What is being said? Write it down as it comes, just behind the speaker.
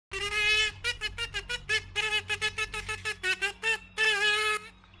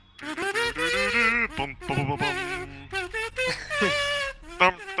Bum, bum, bum, bum.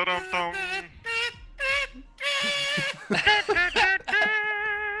 Dum, da, dum, dum.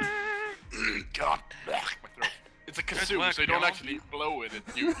 God, my throat. It's a kazoo, work, so you don't y'all. actually blow in it.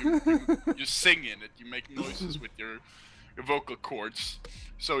 You sing in it. You make noises with your vocal cords.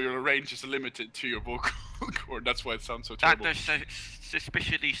 So your range is limited to your vocal cord. That's why it sounds so That terrible. does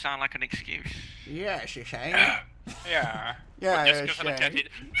suspiciously sound like an excuse. Yeah, she saying. Yeah. Yeah, But just yeah, because I can't Shane.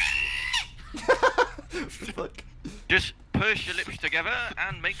 hit. Fuck. Just purse your lips together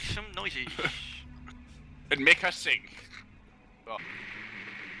and make some noises. And make her sing. Oh.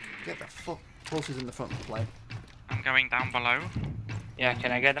 Get the fuck horses in the front of the plane. I'm going down below. Yeah,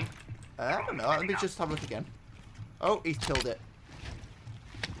 can I get him? I don't know. Let me just have a look again. Oh, he's killed it.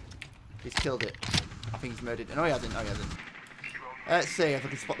 He's killed it. I think he's murdered it. No, he hasn't. No, he hasn't. Let's see if I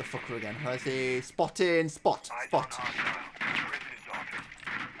can spot the fucker again. Let's see. Spotting. Spot. Spot.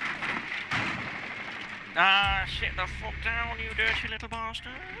 Ah, sit the fuck down, you dirty little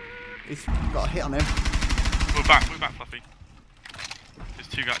bastard. He's got a hit on him. We're back, Fluffy. There's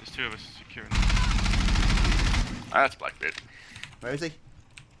two guys, there's two of us securing. That's Blackbeard. Where is he?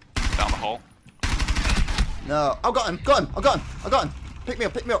 Down the hall. No. I've got him. Got him. I got him. I got him. Pick me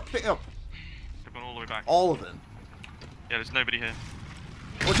up. Pick me up. Pick me up. They've gone all the way back. All of them. Yeah, there's nobody here.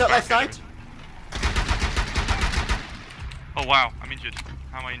 Watch out left side. Oh wow, I'm injured.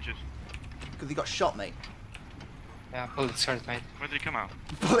 How am I injured? Because he got shot, mate. Yeah, bullets hurt, mate. Where did he come out?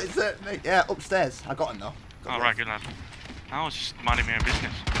 Bullets hurt me. Yeah, upstairs. I got him though. Got Oh him. right, good lad. I was just minding my own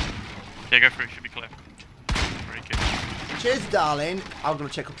business. Yeah, go for it, should be clear. Very good. Cheers, darling. I'm gonna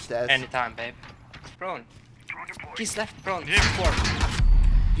check upstairs. Anytime, babe. Prone. He's left prone. Yeah.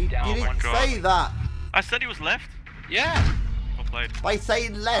 You Oh my didn't God. say that. I said he was left. Yeah. Well played. By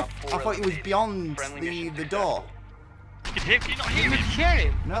saying left, I thought he was beyond the door. You can hear, can you not You hear could me? hear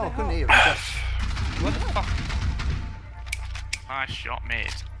him. No, I What the couldn't hell? hear him. What the fuck? Nice shot,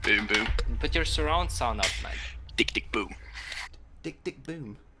 mate. Boom, boom. Put your surround sound up, man. Dick, dick, boom. Dick, dick,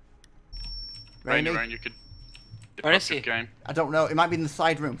 boom. Rain, Rainy? you could. Where is he? Game. I don't know. It might be in the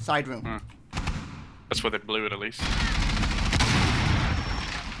side room. Side room. Hmm. That's where they blew it at least.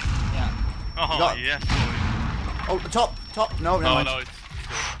 Yeah. Oh, Got- yes, boy. Oh, the top. Top. No, never Oh mind. no, it's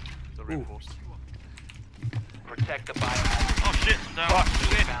still reinforced. Protect the biohazard. Oh shit, I'm down.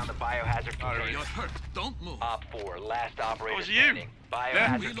 We found the biohazard container. You're hurt. Don't move. Op 4, last operator was you. standing.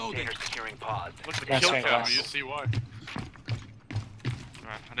 Biohazard Reloading. container securing pods. Look at the That's kill right, count, guys. you see why.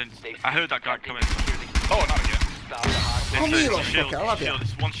 Right, I heard that guy coming. Oh, not again. Stop the hostage. Come It's here, a little shield, fucker, I'll have you. shield,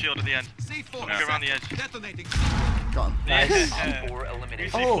 it's one shield at the end. C4. Go around the edge. Detonating. Got him. Nice. Yeah. Op 4 You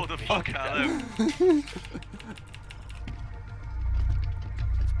eliminated. see Oh, for the fuck out of them.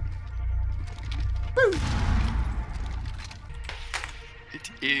 It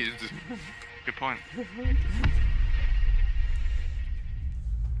is. Good point.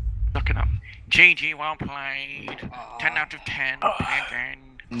 Look it up. GG, well played. 10 out of 10. Again.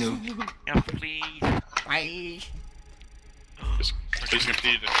 No. Yes, please. Bye. Just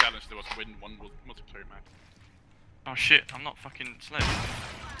completed the challenge. There was win one multiplayer match. Oh shit, I'm not fucking slow.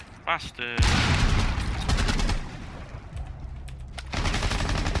 Bastard.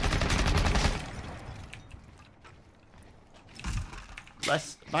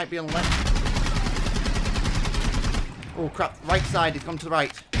 Less. Might be on the left. Oh crap. Right side. He's gone to the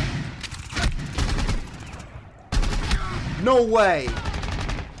right. No way.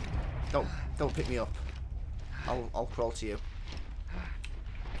 Don't pick me up. I'll crawl to you.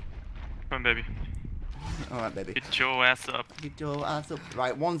 Come on, baby. Alright, baby. Get your ass up. Get your ass up.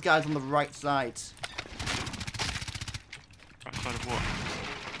 Right, one guy's on the right side. Right side of what?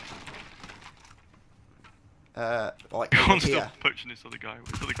 Like Go over on, here. stop poaching this other guy.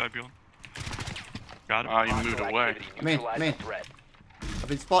 Where's the other guy beyond? Got him. Ah, you moved away. Come in, Neutralize come in. the threat. I've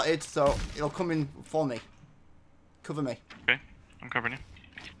been spotted, so it'll come in for me. Cover me. Okay, I'm covering you.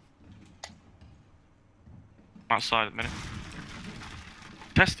 I'm outside at the minute.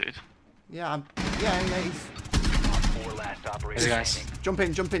 Tested? Yeah, yeah, he's... Op 4 last operator Hey, guys. standing. Jump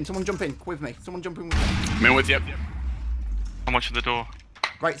in, someone jump in with me. Someone jump in with me. I'm in with you. I'm watching the door.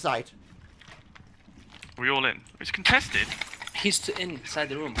 Right side. Are we all in? It's contested? He's inside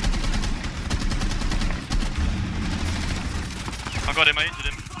the room. I got him, I injured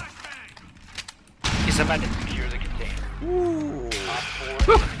him. He's a bandit. Secure the container. Ooh. Op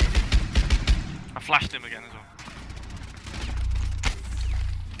 4 eliminated. I flashed him again as well.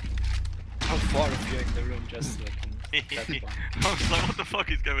 How far are you in the room? Just like. I was like, what the fuck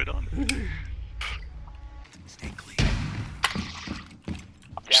is going on? Stay clear.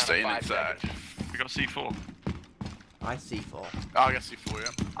 Staying Down to 5 inside. seconds. We got C4. I C4. Oh, I got C4,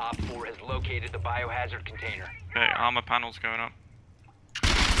 yeah. Op 4 has located the biohazard container. Okay, armor panels going up.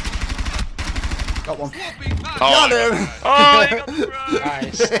 Got one. Oh, Got him! Oh, he got the throw!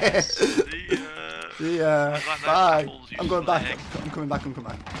 Nice. See ya. like those Bye. apples you I'm going select. back. I'm coming back. I'm coming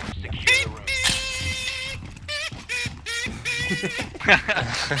back. Secure the room.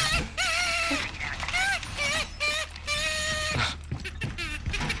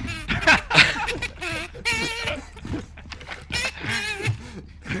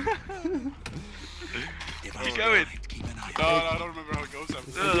 Where you going? No, I don't remember how it goes.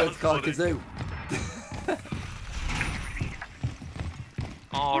 It's called funny. Kazoo.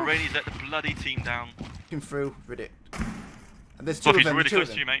 Oh, Rainey's let the bloody team down. Looking through Riddick. And there's two Fluffy's of them. really two of close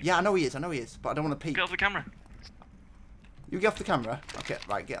to them. you, mate. Yeah, I know he is. I know he is. But I don't want to peek. Get off the camera. You get off the camera. Okay,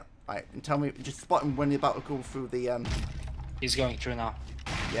 right, get. Right, and tell me. Just spot him when you're about to go through the. He's going through now.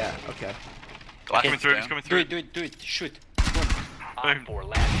 Yeah. Okay. He's coming through, he's coming Do through. it, do it, do it. Shoot. Op 4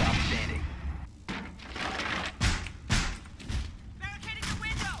 last stop standing.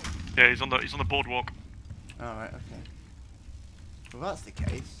 Yeah, he's on the boardwalk. All right. Okay. Well, that's the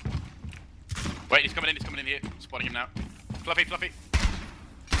case. Wait, he's coming in here. Spotting him now. Fluffy.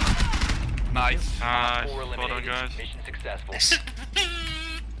 Nice. Nice. Op 4 Well done, eliminated. guys. Mission successful.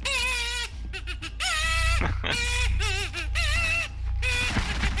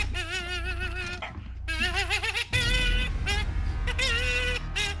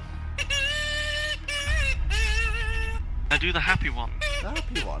 Now do the happy one. The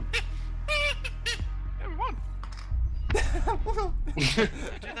happy one. Yeah, we won.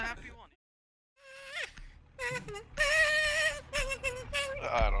 Do the happy one.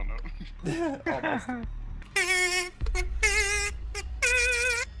 I don't know. Almost.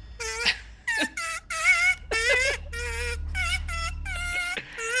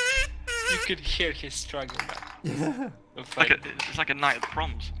 You could hear his struggle. Of It's like a night of the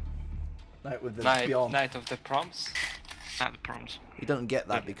proms. Like with the night beyond. of the proms. Night of the proms. You don't get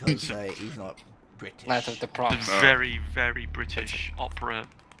that because he's not British. Night of the The proms. very, very British opera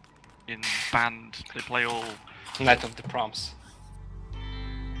in band. They play all. Night of the proms.